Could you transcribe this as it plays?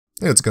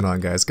Hey, what's going on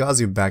guys,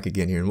 Gazi back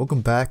again here, and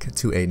welcome back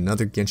to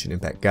another Genshin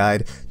Impact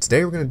guide.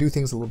 Today we're going to do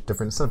things a little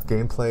different. Instead of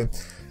gameplay,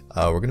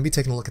 we're going to be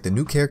taking a look at the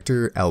new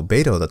character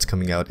Albedo that's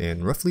coming out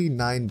in roughly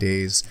 9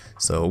 days,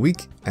 so a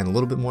week and a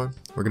little bit more.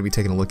 We're going to be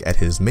taking a look at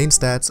his main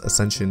stats,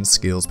 Ascension,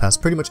 skills,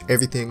 past pretty much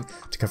everything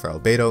to cover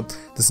Albedo.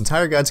 This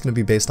entire guide is going to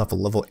be based off a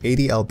level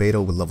 80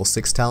 Albedo with level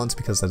 6 talents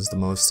because that is the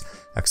most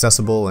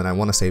accessible and I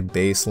want to say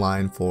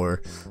baseline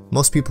for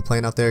most people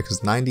playing out there,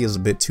 because 90 is a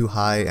bit too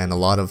high and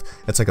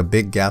it's like a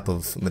big gap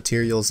of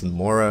materials and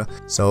mora.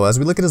 So as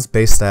we look at his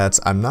base stats,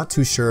 I'm not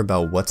too sure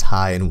about what's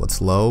high and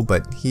what's low,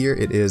 but here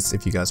it is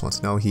if you guys want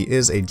to know. He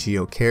is a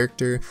Geo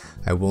character.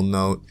 I will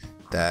note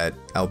that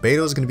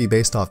Albedo is going to be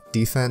based off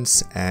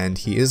defense and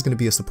he is going to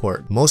be a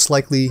support. Most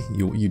likely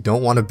you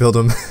don't want to build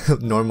him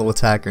normal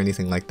attack or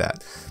anything like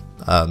that.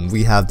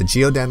 We have the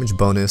Geo damage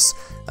bonus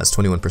as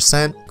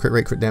 21%, crit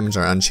rate, crit damage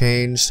are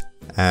unchanged,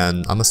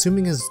 and I'm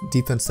assuming his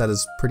defense stat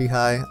is pretty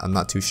high. I'm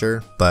not too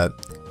sure,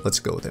 but let's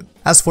go with it.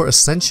 As for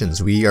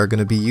Ascensions, we are going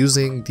to be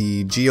using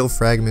the Geo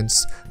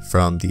fragments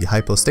from the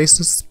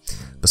Hypostasis,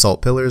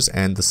 Basalt Pillars,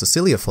 and the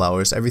Cecilia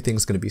Flowers.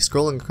 Everything's going to be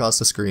scrolling across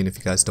the screen if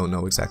you guys don't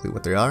know exactly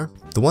what they are.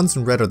 The ones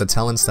in red are the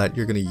talents that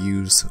you're going to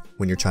use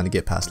when you're trying to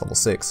get past level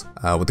 6.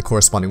 With the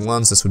corresponding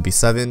ones, this would be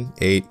 7,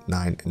 8,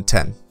 9, and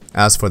 10.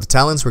 As for the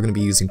talents, we're going to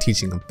be using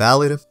Teaching of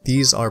Ballad.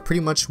 These are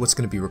pretty much what's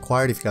going to be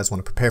required if you guys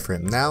want to prepare for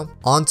him. Now,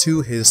 on to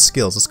his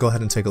skills. Let's go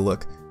ahead and take a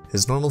look.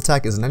 His normal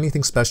attack isn't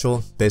anything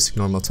special, basic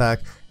normal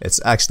attack.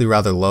 It's actually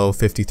rather low,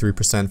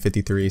 53%,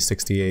 53,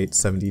 68,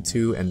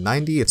 72, and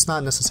 90. It's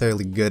not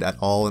necessarily good at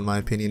all in my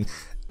opinion.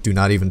 Do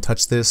not even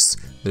touch this.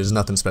 There's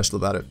nothing special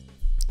about it.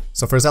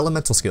 So for his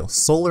elemental skill,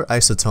 Solar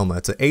Isotoma,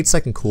 it's an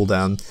 8-second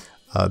cooldown.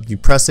 You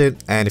press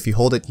it, and if you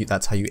hold it,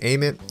 that's how you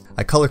aim it.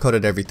 I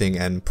color-coded everything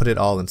and put it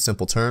all in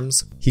simple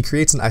terms. He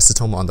creates an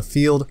Isotoma on the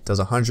field, does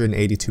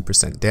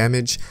 182%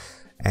 damage,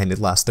 and it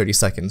lasts 30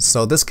 seconds.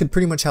 So this could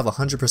pretty much have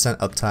 100%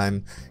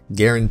 uptime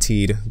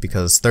guaranteed,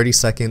 because 30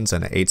 seconds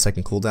and an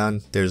 8-second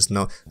cooldown,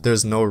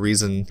 there's no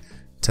reason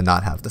to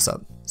not have this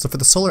up. So for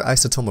the Solar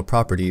Isotoma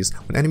properties,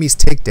 when enemies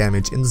take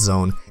damage in the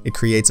zone, it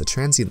creates a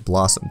transient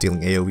blossom,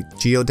 dealing AoE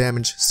Geo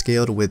damage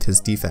scaled with his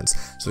defense.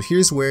 So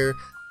here's where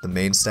the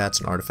main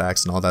stats and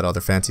artifacts and all that other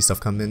fancy stuff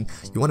come in.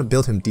 You want to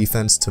build him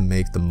defense to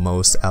make the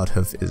most out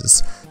of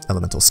his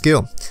elemental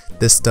skill.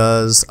 This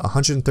does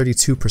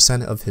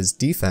 132% of his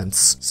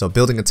defense, so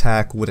building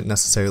attack wouldn't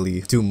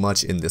necessarily do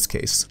much in this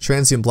case.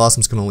 Transient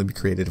blossoms can only be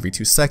created every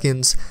 2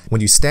 seconds. When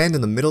you stand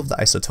in the middle of the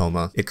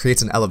Isotoma, it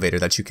creates an elevator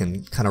that you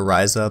can kind of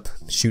rise up,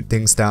 shoot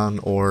things down,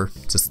 or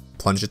just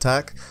plunge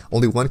attack.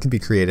 Only one can be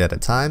created at a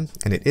time,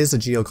 and it is a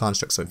Geo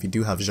construct, so if you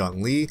do have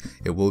Zhongli,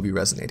 it will be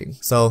resonating.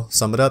 So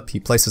sum it up, he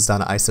places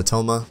down an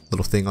Isotoma,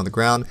 little thing on the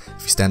ground.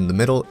 If you stand in the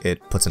middle,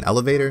 it puts an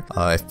elevator.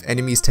 If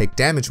enemies take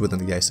damage within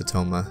the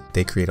Isotoma,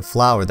 they create a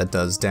flower that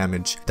does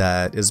damage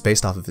that is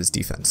based off of his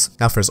defense.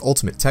 Now for his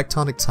ultimate,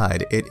 Tectonic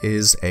Tide, it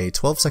is a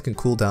 12-second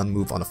cooldown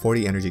move on a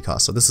 40 energy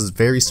cost, so this is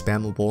very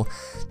spammable.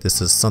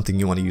 This is something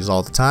you want to use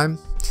all the time.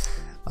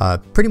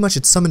 Pretty much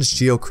it summons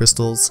Geo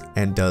Crystals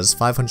and does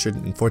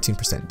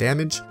 514%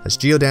 damage as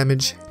Geo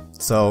damage,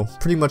 so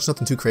pretty much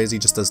nothing too crazy,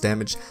 just does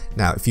damage.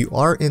 Now if you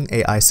are in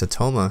a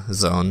Isotoma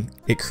zone,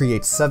 it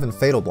creates 7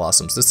 Fatal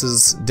Blossoms. This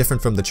is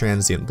different from the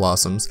Transient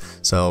Blossoms,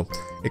 so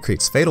it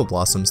creates Fatal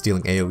Blossoms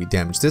dealing AoE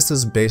damage. This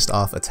is based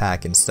off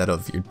attack instead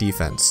of your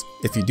defense.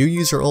 If you do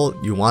use your ult,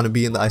 you want to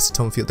be in the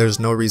Isotoma field, there's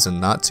no reason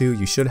not to.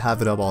 You should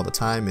have it up all the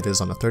time. It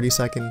is on a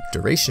 30-second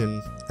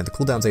duration and the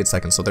cooldown's 8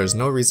 seconds, so there's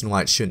no reason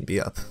why it shouldn't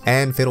be up.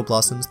 And Fatal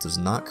Blossoms does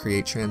not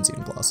create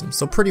Transient Blossoms,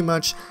 so pretty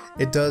much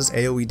it does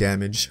AoE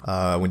damage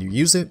when you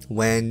use it.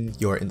 When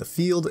you're in the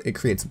field, it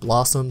creates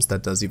blossoms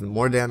that does even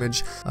more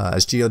damage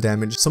as Geo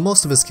damage. So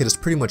most of his kit is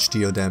pretty much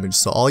Geo damage,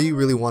 so all you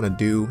really want to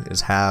do is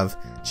have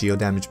Geo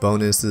damage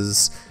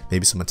bonuses,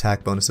 maybe some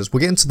attack bonuses. We'll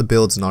get into the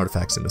builds and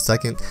artifacts in a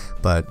second,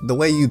 but the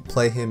way you'd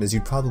play him is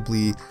you'd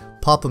probably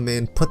pop him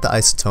in, put the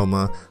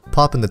Isotoma,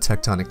 pop in the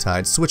Tectonic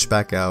Tide, switch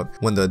back out.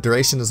 When the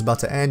duration is about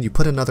to end, you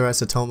put another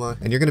Isotoma,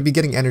 and you're going to be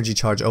getting energy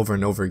charge over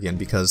and over again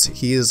because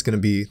he is going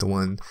to be the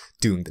one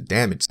doing the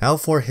damage. Now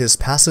for his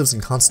passives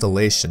and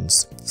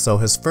constellations. So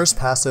his first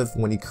passive,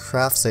 when he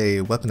crafts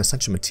a weapon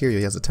Ascension material,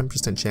 he has a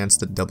 10% chance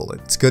to double it.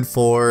 It's good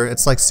for,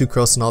 it's like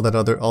Sucrose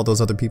and all those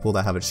other people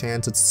that have a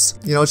chance. It's,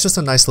 you know, it's just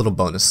a nice little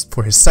bonus.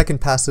 For his second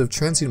passive,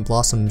 Transient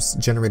Blossoms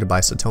generated by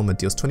Isotoma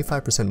deals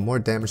 25% more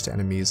damage to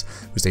enemies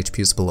whose HP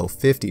is below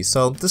 50.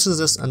 So this is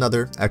just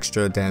another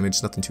extra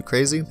damage, nothing too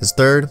crazy. His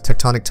third,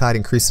 Tectonic Tide,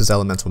 increases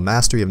elemental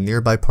mastery of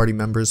nearby party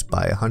members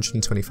by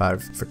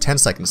 125 for 10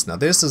 seconds. Now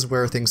this is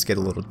where things get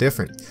a little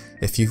different.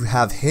 If you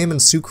have him and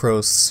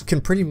Sucrose, you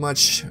can pretty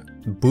much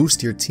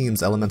boost your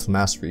team's elemental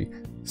mastery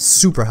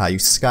super high. You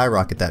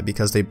skyrocket that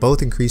because they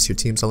both increase your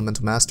team's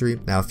elemental mastery.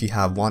 Now if you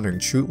have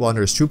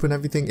Wanderer's Troop and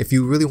everything, if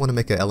you really want to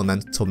make an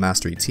elemental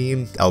mastery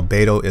team,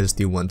 Albedo is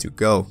the one to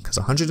go, because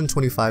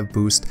 125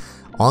 boost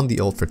on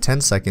the ult for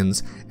 10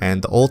 seconds,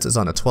 and the ult is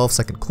on a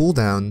 12-second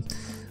cooldown.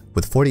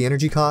 With 40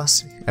 energy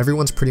costs,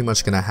 everyone's pretty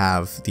much going to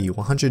have the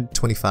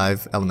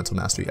 125 elemental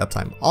mastery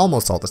uptime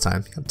almost all the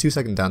time. You have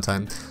 2-second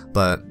downtime,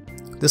 but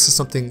this is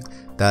something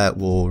that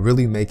will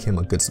really make him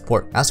a good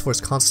support. As for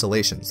his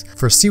constellations,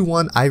 for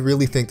C1, I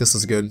really think this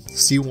is good.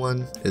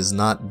 C1 is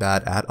not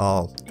bad at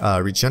all.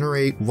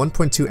 Regenerate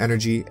 1.2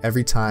 energy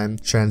every time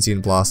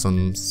transient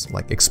blossoms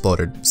like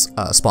exploded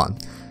spawn.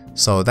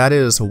 So that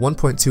is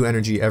 1.2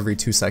 energy every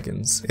 2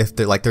 seconds if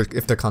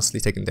they're constantly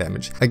taking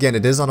damage. Again,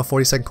 it is on a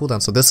 40-second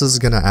cooldown, so this is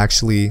gonna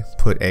actually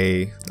put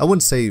I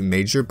wouldn't say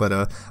major, but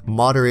a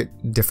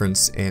moderate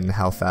difference in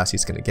how fast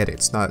he's gonna get it.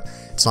 It's not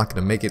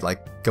gonna make it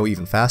like go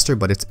even faster,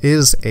 but it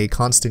is a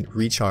constant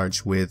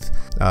recharge with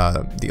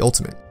the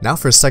ultimate. Now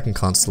for his second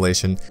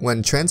constellation,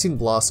 when transient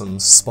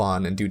blossoms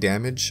spawn and do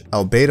damage,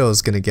 Albedo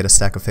is gonna get a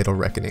stack of Fatal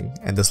Reckoning,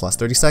 and this lasts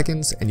 30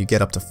 seconds, and you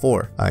get up to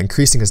 4,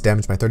 increasing his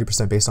damage by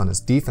 30% based on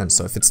his defense.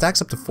 So if it stacks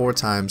up to 4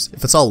 times,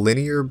 if it's all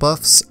linear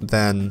buffs,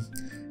 then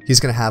he's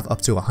gonna have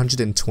up to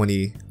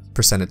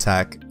 120%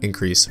 attack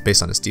increase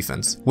based on his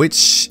defense,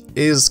 which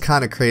is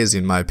kind of crazy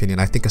in my opinion.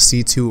 I think a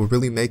C2 will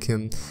really make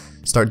him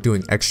start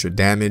doing extra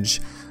damage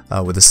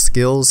with his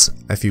skills.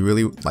 If you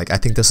really like, I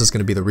think this is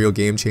going to be the real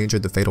game changer,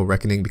 the Fatal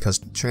Reckoning, because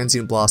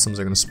transient blossoms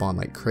are going to spawn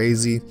like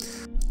crazy.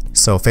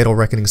 So Fatal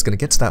Reckoning is going to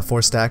get to that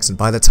 4 stacks, and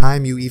by the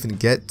time you even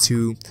get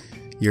to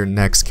your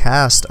next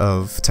cast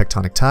of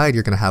Tectonic Tide,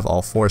 you're going to have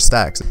all 4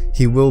 stacks.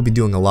 He will be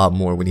doing a lot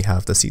more when you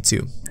have the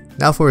C2.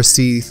 Now for a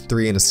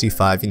C3 and a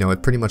C5, you know,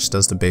 it pretty much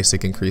does the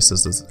basic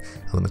increases as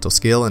Elemental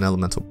Skill and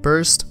Elemental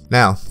Burst.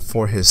 Now,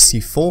 for his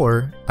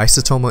C4,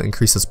 Isotoma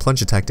increases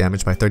plunge attack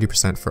damage by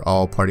 30% for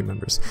all party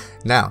members.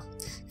 Now,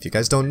 if you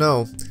guys don't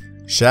know,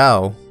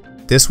 Xiao,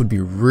 this would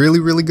be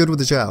really good with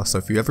Xiao, so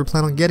if you ever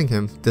plan on getting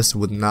him, this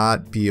would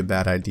not be a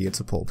bad idea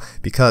to pull,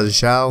 because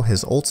Xiao,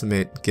 his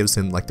ultimate, gives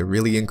him like the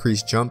really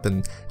increased jump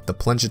and the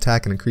plunge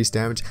attack and increased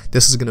damage.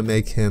 This is going to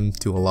make him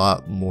do a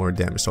lot more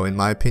damage. So in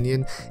my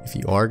opinion, if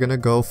you are going to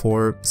go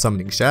for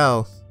summoning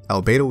Xiao,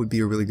 Albedo would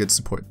be a really good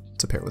support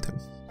to pair with him.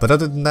 But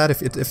other than that,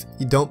 if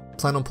you don't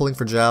plan on pulling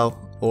for Xiao,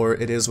 or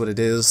it is what it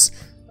is,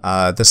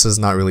 this is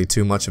not really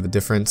too much of a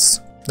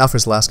difference. Now for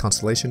his last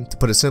constellation, to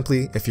put it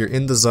simply, if you're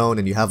in the zone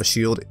and you have a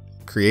shield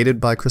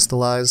created by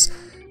Crystallize,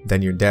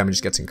 then your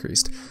damage gets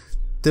increased.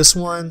 This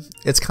one,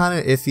 it's kind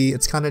of iffy.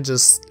 It's kind of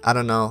just, I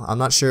don't know. I'm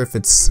not sure if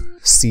it's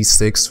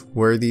C6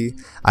 worthy.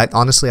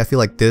 Honestly, I feel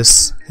like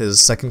his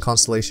second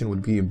constellation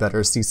would be a better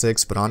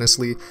C6, but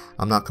honestly,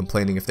 I'm not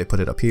complaining if they put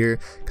it up here,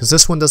 because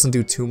this one doesn't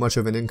do too much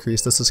of an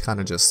increase. This is kind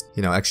of just,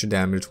 you know, extra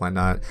damage, why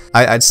not?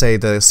 I'd say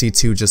the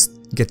C2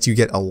 just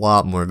get a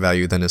lot more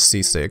value than his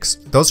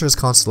C6. Those are his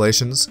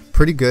constellations.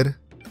 Pretty good.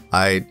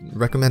 I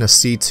recommend a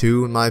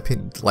C2 in my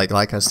opinion.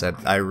 Like I said,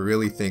 I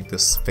really think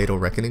this Fatal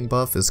Reckoning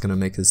buff is going to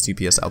make his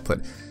DPS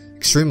output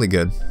extremely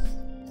good.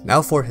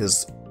 Now for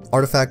his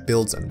artifact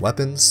builds and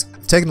weapons.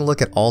 I've taken a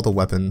look at all the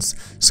weapons: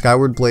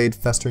 Skyward Blade,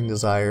 Festering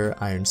Desire,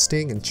 Iron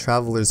Sting, and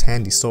Traveler's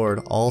Handy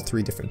Sword, all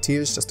 3 different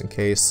tiers, just in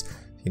case,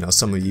 you know,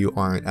 some of you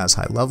aren't as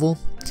high level.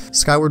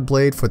 Skyward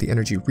Blade for the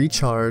energy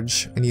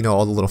recharge, and you know,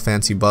 all the little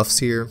fancy buffs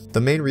here.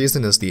 The main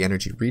reason is the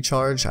energy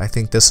recharge. I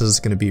think this is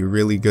going to be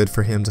really good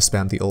for him to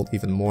spam the ult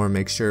even more,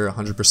 make sure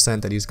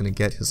 100% that he's going to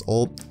get his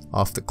ult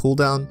off the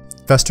cooldown.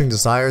 Festering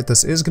Desire,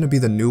 this is going to be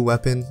the new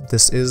weapon.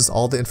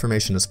 All the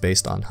information is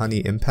based on Honey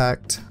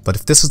Impact, but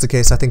if this is the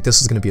case, I think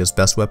this is going to be his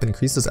best weapon.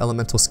 Increases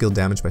elemental skill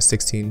damage by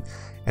 16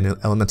 and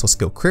elemental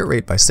skill crit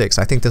rate by 6.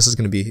 I think this is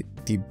going to be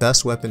the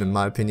best weapon in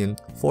my opinion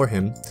for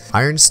him.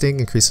 Iron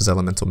Sting increases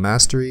elemental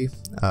mastery.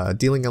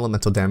 Dealing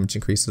elemental damage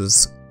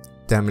increases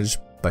damage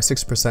by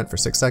 6% for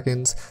 6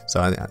 seconds.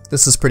 So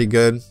this is pretty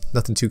good.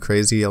 Nothing too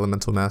crazy.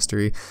 Elemental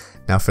mastery.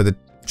 Now for the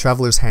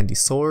Traveler's Handy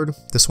Sword,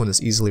 this one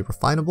is easily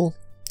refinable.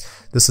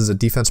 This is a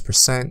defense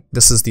percent.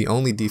 This is the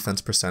only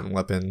defense percent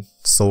weapon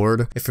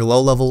sword. If you're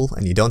low level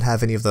and you don't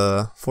have any of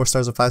the 4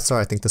 stars or 5 star,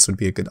 I think this would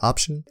be a good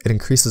option. It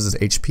increases his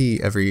HP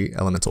every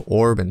elemental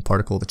orb and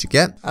particle that you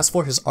get. As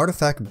for his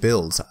artifact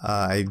builds,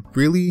 I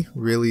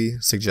really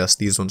suggest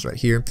these ones right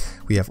here.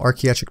 We have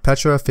Archaeatric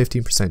Petra,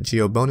 15%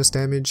 Geo bonus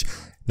damage.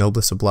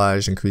 Noblesse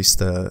Oblige, increase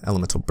the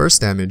elemental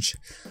burst damage.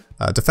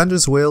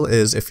 Defender's Will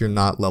is if you're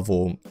not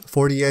level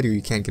 40 yet or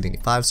you can't get any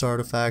 5-star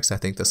artifacts. I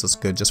think this is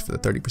good just for the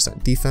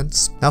 30%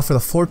 defense. Now for the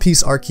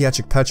 4-piece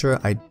Archaeatric Petra,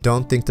 I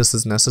don't think this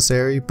is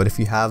necessary, but if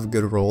you have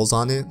good rolls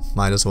on it,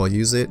 might as well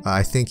use it.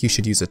 I think you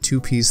should use a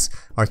 2-piece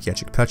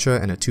Archaeatric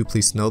Petra and a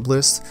 2-piece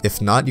Noblesse. If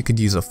not, you could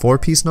use a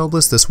 4-piece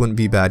Noblesse. This wouldn't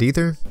be bad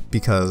either,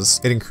 because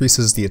it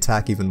increases the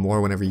attack even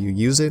more whenever you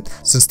use it.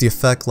 Since the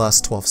effect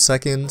lasts 12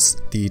 seconds,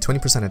 the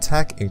 20%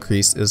 attack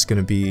increase is going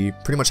to be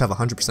pretty much have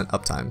 100%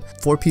 uptime.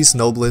 4-piece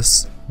Noblesse,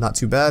 not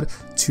too bad.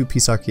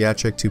 2-piece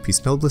Archaeatric,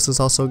 2-piece Noblesse is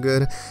also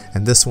good.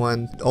 And this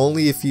one,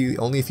 only if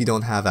you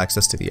don't have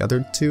access to the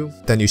other 2,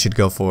 then you should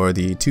go for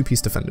the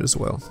 2-piece Defender's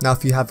Will. Now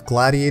if you have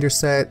Gladiator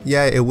set,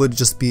 yeah, it would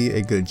just be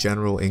a good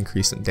general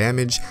increase in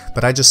damage,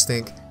 but I just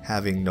think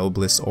having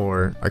Noblesse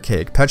or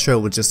Archaic Petra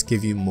would just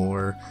give you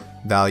more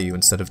value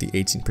instead of the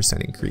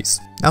 18% increase.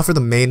 Now for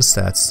the main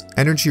stats,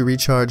 energy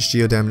recharge,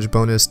 geo damage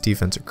bonus,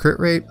 defense or crit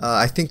rate.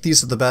 I think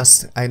these are the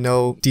best. I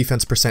know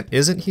defense percent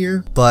isn't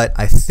here, but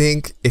I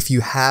think if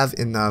you have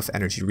enough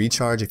energy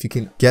recharge, if you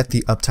can get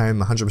the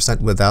uptime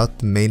 100% without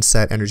the main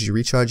stat energy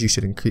recharge, you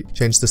should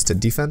change this to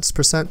defense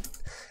percent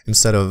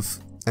instead of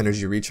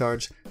energy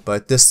recharge.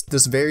 But this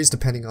varies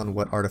depending on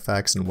what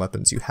artifacts and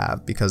weapons you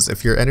have, because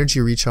if your energy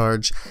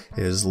recharge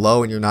is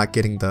low and you're not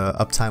getting the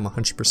uptime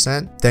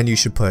 100%, then you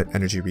should put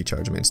energy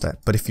recharge main stat.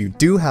 But if you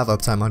do have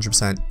uptime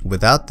 100%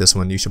 without this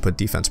one, you should put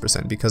defense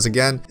percent, because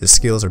again, his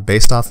skills are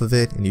based off of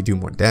it and you do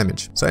more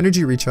damage. So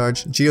energy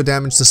recharge, geo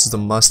damage, this is a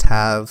must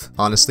have.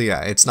 Honestly,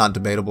 it's not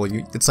debatable.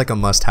 It's like a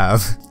must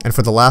have. And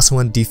for the last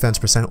one, defense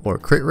percent or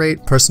crit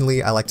rate.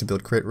 Personally, I like to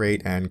build crit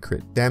rate and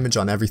crit damage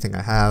on everything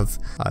I have.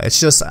 It's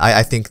just,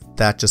 I think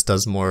that just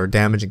does more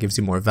damage and gives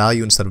you more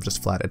value instead of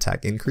just flat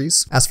attack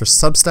increase. As for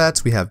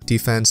substats, we have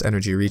defense,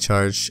 energy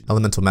recharge,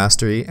 elemental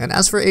mastery, and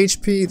as for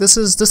HP, this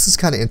is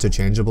kind of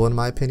interchangeable in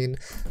my opinion.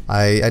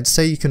 I'd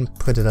say you can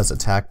put it as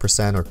attack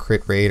percent or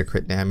crit rate or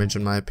crit damage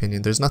in my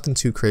opinion. There's nothing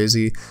too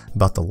crazy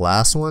about the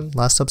last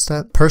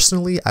substat.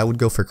 Personally, I would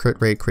go for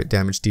crit rate, crit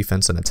damage,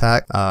 defense, and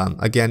attack.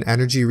 Again,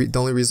 the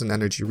only reason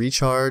energy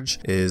recharge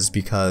is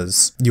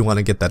because you want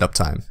to get that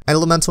uptime. And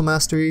elemental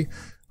mastery,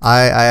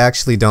 I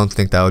actually don't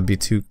think that would be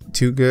too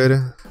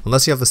good.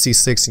 Unless you have a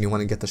C6 and you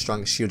want to get the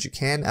strongest shield you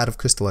can out of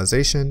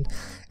Crystallization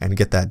and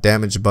get that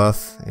damage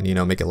buff and, you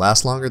know, make it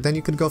last longer, then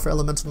you could go for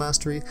Elemental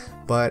Mastery.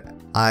 But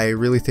I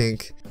really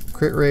think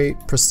crit rate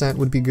percent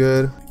would be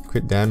good.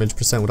 Crit damage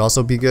percent would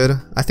also be good.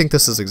 I think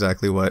this is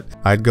exactly what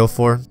I'd go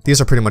for. These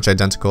are pretty much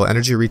identical,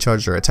 energy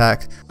recharge or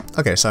attack.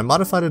 Okay, so I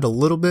modified it a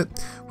little bit.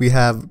 We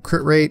have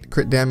crit rate,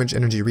 crit damage,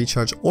 energy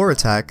recharge or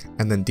attack,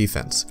 and then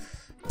defense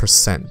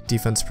percent.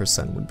 Defense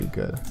percent would be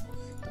good.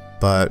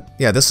 But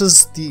yeah, this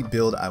is the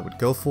build I would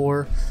go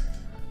for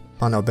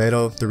on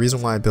Albedo. The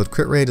reason why I build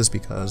crit rate is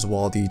because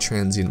while the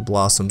transient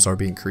blossoms are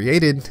being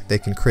created, they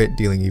can crit,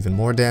 dealing even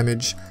more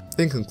damage.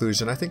 In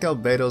conclusion, I think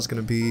Albedo is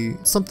going to be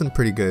something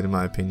pretty good in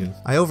my opinion.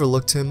 I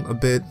overlooked him a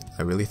bit.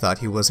 I really thought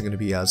he wasn't going to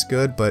be as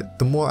good, but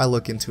the more I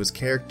look into his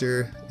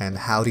character and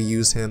how to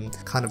use him,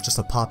 kind of just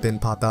a pop in,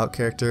 pop out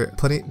character,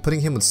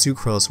 putting him with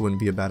Sucrose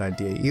wouldn't be a bad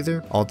idea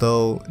either.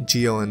 Although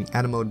Geo and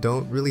Animo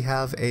don't really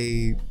have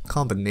a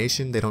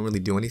combination, they don't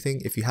really do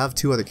anything. If you have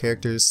two other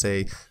characters,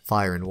 say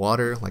Fire and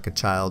Water, like a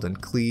Child and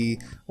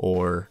Klee,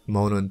 or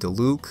Mona and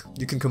Diluc,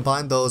 you can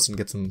combine those and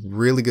get some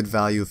really good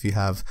value if you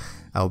have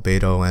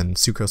Albedo and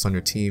Sucrose on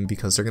your team,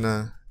 because they're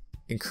gonna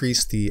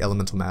increase the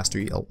elemental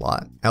mastery a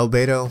lot.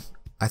 Albedo,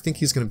 I think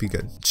he's gonna be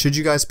good. Should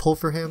you guys pull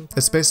for him?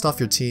 It's based off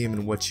your team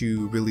and what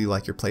you really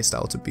like your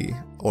playstyle to be,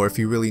 or if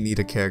you really need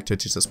a character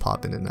to just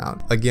pop in and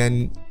out.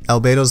 Again,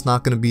 Albedo's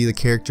not gonna be the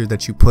character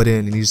that you put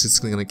in and he's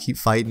just gonna keep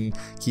fighting,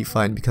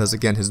 because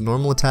again, his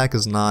normal attack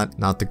is not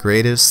the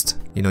greatest.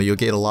 You know, you'll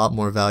get a lot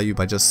more value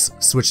by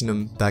just switching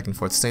him back and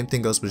forth. Same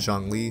thing goes with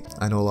Zhongli.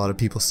 I know a lot of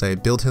people say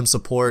build him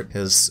support,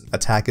 his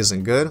attack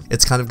isn't good.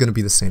 It's kind of going to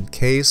be the same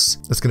case.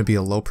 It's going to be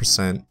a low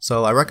percent.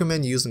 So I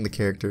recommend using the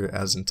character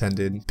as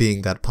intended,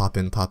 being that pop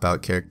in, pop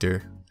out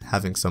character,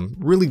 having some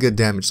really good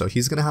damage. So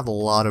he's going to have a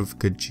lot of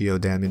good geo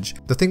damage.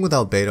 The thing with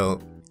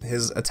Albedo,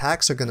 his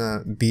attacks are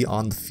gonna be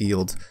on the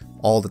field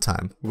all the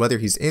time. Whether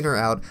he's in or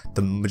out,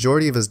 the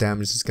majority of his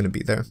damage is gonna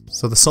be there.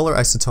 So the Solar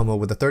Isotomo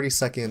with a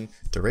 30-second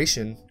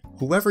duration,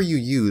 whoever you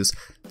use,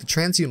 the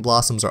Transient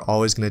Blossoms are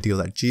always gonna deal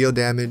that geo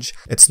damage.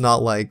 It's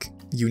not like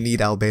you need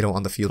Albedo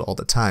on the field all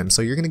the time.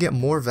 So you're gonna get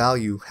more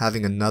value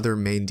having another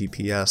main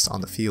DPS on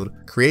the field,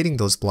 creating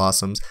those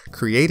blossoms,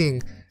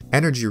 creating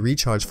energy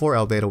recharge for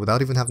Albedo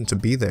without even having to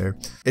be there.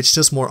 It's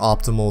just more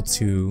optimal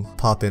to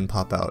pop in,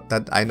 pop out.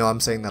 That, I know I'm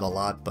saying that a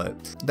lot, but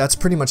that's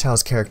pretty much how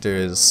his character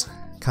is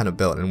kind of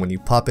built. And when you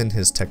pop in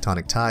his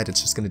Tectonic Tide,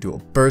 it's just going to do a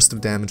burst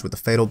of damage with the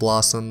Fatal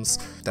Blossoms.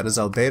 That is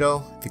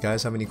Albedo. If you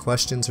guys have any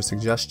questions or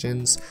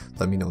suggestions,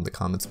 let me know in the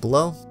comments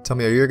below. Tell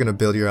me how you're going to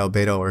build your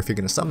Albedo or if you're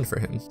going to summon for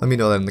him. Let me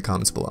know that in the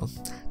comments below.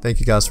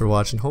 Thank you guys for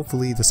watching.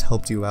 Hopefully this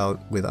helped you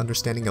out with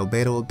understanding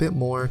Albedo a bit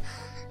more.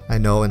 I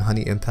know in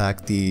Honey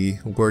Impact the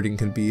wording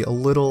can be a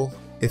little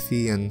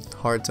iffy and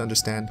hard to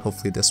understand.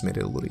 Hopefully this made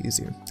it a little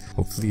easier.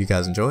 Hopefully you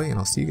guys enjoy, and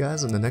I'll see you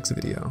guys in the next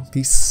video.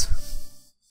 Peace.